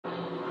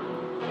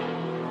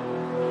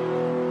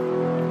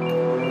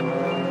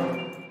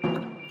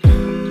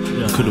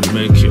couldn't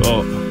make it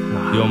up.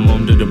 Your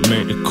mum didn't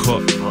make the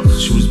cut.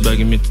 She was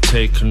begging me to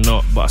take a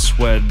nut, but I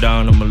swear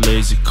down I'm a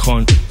lazy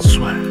cunt.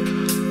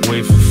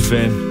 Wafer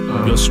thin,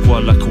 your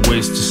squad like a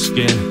waste of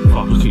skin.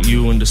 Look at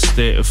you and the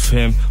state of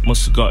him.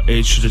 Must've got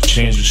age, should've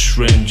changed the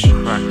syringe.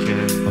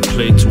 I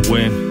played to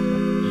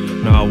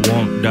win, now I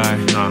won't die.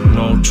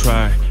 No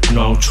try,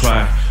 no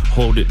try.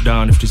 Hold it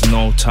down if there's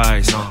no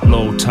ties.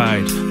 Low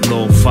tide,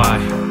 low fi.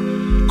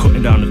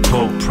 Cutting down the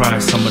coke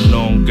price, I'm a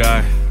known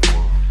guy.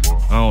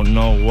 I don't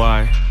know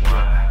why.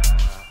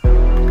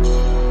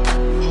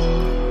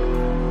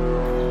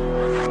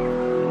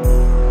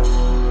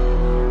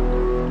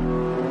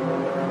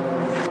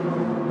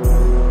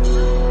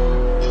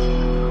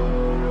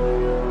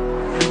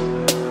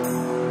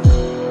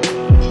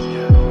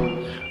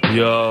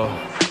 Yo,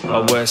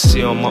 I wear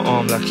C on my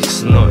arm like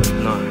it's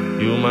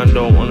nothing. You man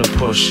don't wanna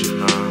push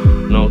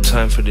it. No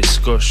time for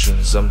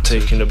discussions. I'm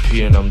taking the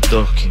P and I'm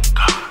ducking.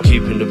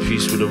 Keeping the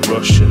peace with the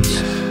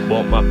Russians.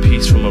 Bought my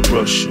piece from a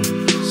Russian.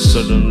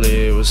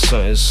 Suddenly it was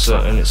something, it's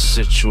a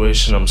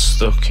situation I'm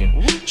stuck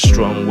in.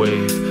 Strong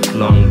wave,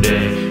 long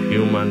day.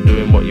 You man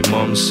doing what your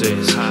mom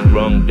says.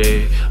 Wrong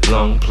day,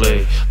 long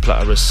play.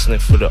 Platter a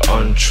sniff for the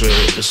entree.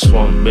 The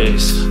swamp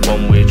base,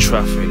 one-way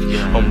traffic.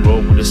 On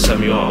road with a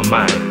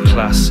semi-automatic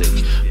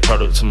classic.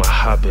 Product of my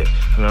habit,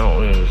 and I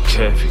don't really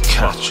care if you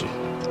catch it.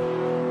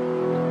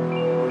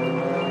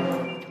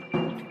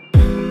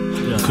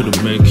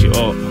 Couldn't make it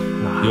up.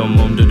 Your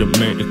mum didn't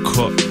make the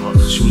cut.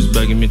 She was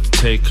begging me to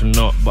take a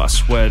nut, but I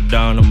swear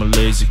down I'm a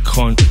lazy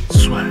cunt.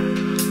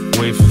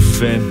 Wafer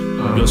thin,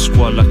 your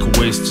squad like a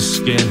waste of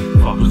skin.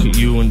 Look at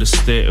you and the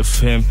state of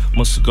him.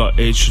 Must've got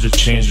age, should've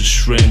changed the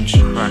syringe.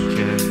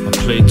 I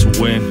played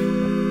to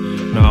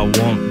win, now I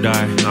won't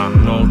die.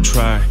 No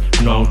try,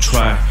 no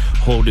try.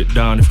 Hold it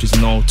down if there's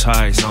no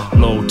ties.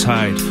 Low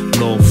tide,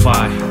 low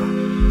fi.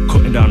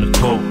 Cutting down the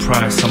coke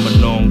price, I'm a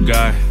known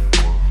guy.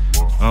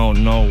 I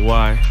don't know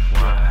why.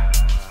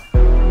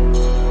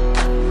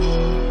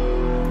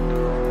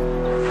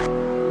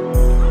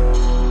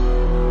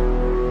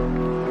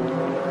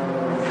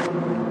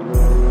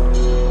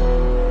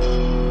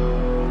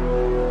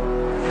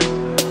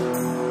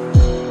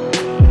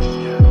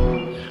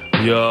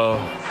 Yo,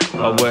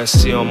 I wear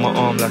C on my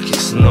arm like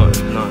it's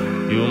nothing.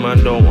 You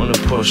man don't wanna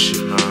push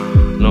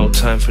it. No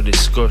time for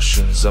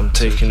discussions. I'm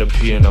taking the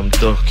P and I'm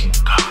ducking.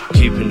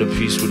 Keeping the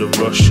peace with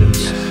the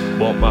Russians.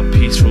 Bought my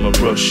piece from a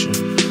Russian.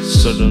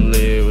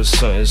 Suddenly it was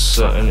something,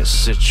 it's a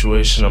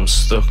situation I'm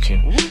stuck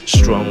in.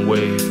 Strong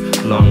wave,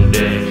 long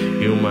day.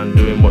 You man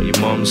doing what your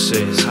mom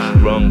says.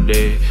 Wrong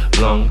day,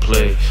 long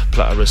play.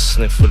 Platter a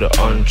sniff for the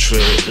entree.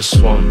 The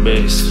swamp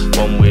base,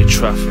 one-way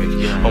traffic.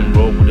 On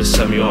road with a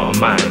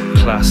semi-automatic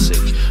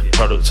classic.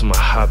 Product of my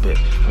habit,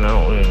 and I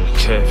don't really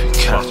care if you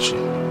catch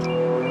it.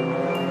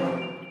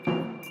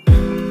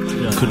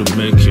 Couldn't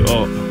make it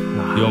up.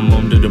 Your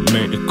mum didn't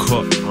make the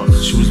cut.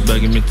 She was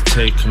begging me to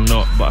take a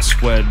nut, but I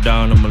swear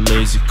down I'm a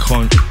lazy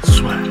cunt.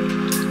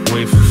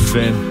 Wafer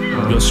thin,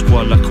 your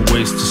squad like a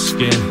waste of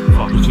skin.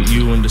 Look at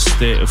you and the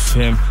state of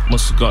him.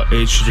 Must've got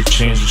age, should've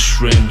changed the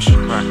syringe.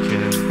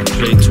 I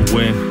played to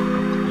win,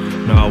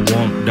 now I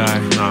won't die.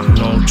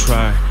 No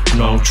try,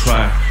 no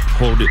try.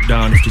 Hold it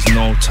down if there's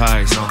no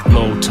ties.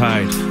 Low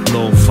tide,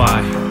 low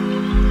fi.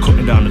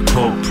 Cutting down the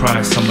coke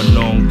price, I'm a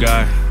known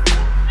guy.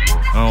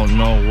 I don't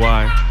know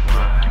why.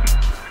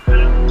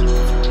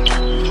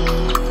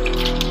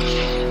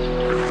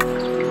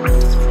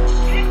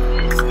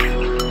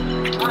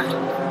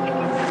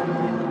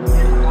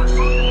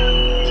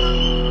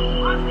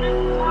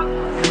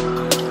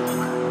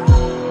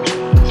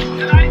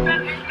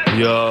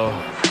 Yo,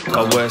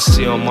 I wear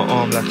C on my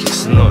arm like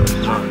it's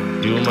nothing.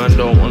 You man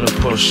don't wanna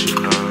push it.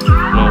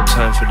 No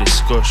time for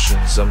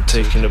discussions. I'm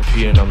taking the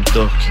P and I'm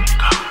ducking.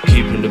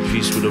 Keeping the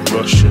peace with the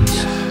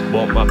Russians.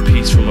 Bought my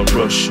piece from a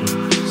Russian.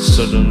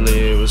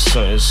 Suddenly it was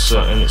something,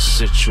 it's a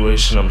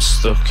situation I'm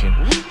stuck in.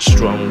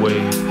 Strong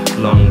wave,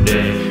 long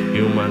day.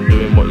 You man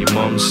doing what your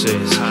mom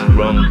says.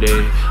 Wrong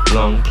day,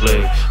 long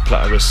play.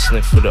 Platter a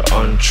sniff for the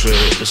entree.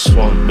 The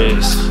swamp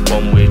base,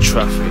 one-way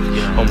traffic.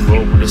 On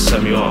road with a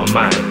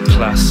semi-automatic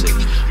classic.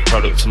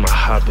 Product of my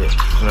habit,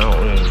 and I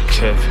don't really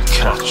care if you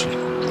catch it.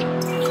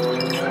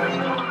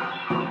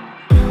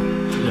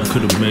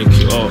 Couldn't make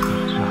it up.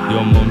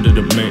 Your mum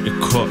didn't make the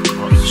cut.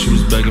 She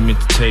was begging me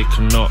to take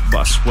a nut, but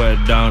I swear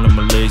down I'm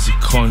a lazy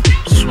cunt.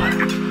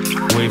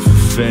 Wafer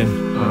thin,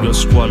 your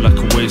squad like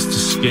a waste of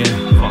skin.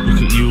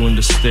 Look at you and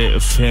the state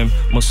of him.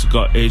 Must've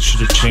got age,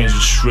 should've changed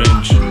the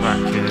syringe.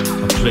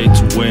 I played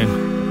to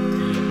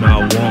win, now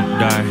I won't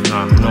die.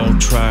 No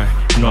try,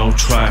 no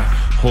try.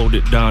 Hold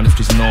it down if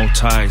there's no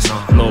ties.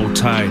 Low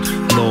tide,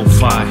 low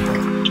fi.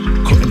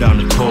 Cutting down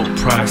the coke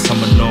price,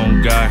 I'm a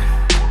known guy.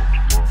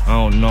 I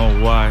don't know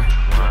why.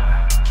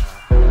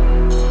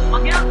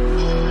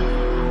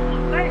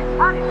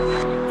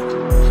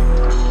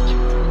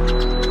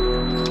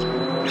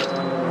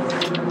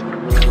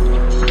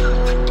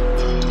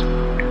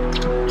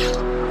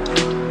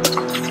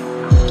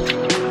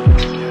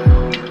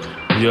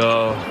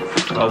 Yo,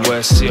 I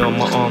wear C on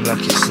my arm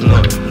like it's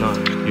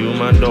nothing. You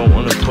man don't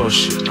wanna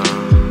push it.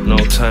 No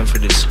time for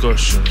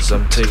discussions.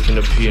 I'm taking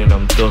a pee and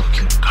I'm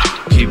ducking.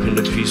 Keeping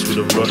the peace with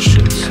the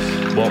Russians.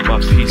 Want my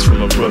peace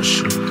from a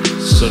Russian.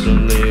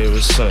 Suddenly it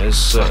was something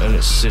certain,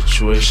 it's a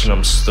situation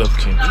I'm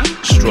stuck in.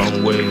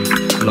 Strong way,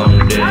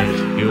 long day.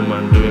 You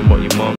man doing what you want.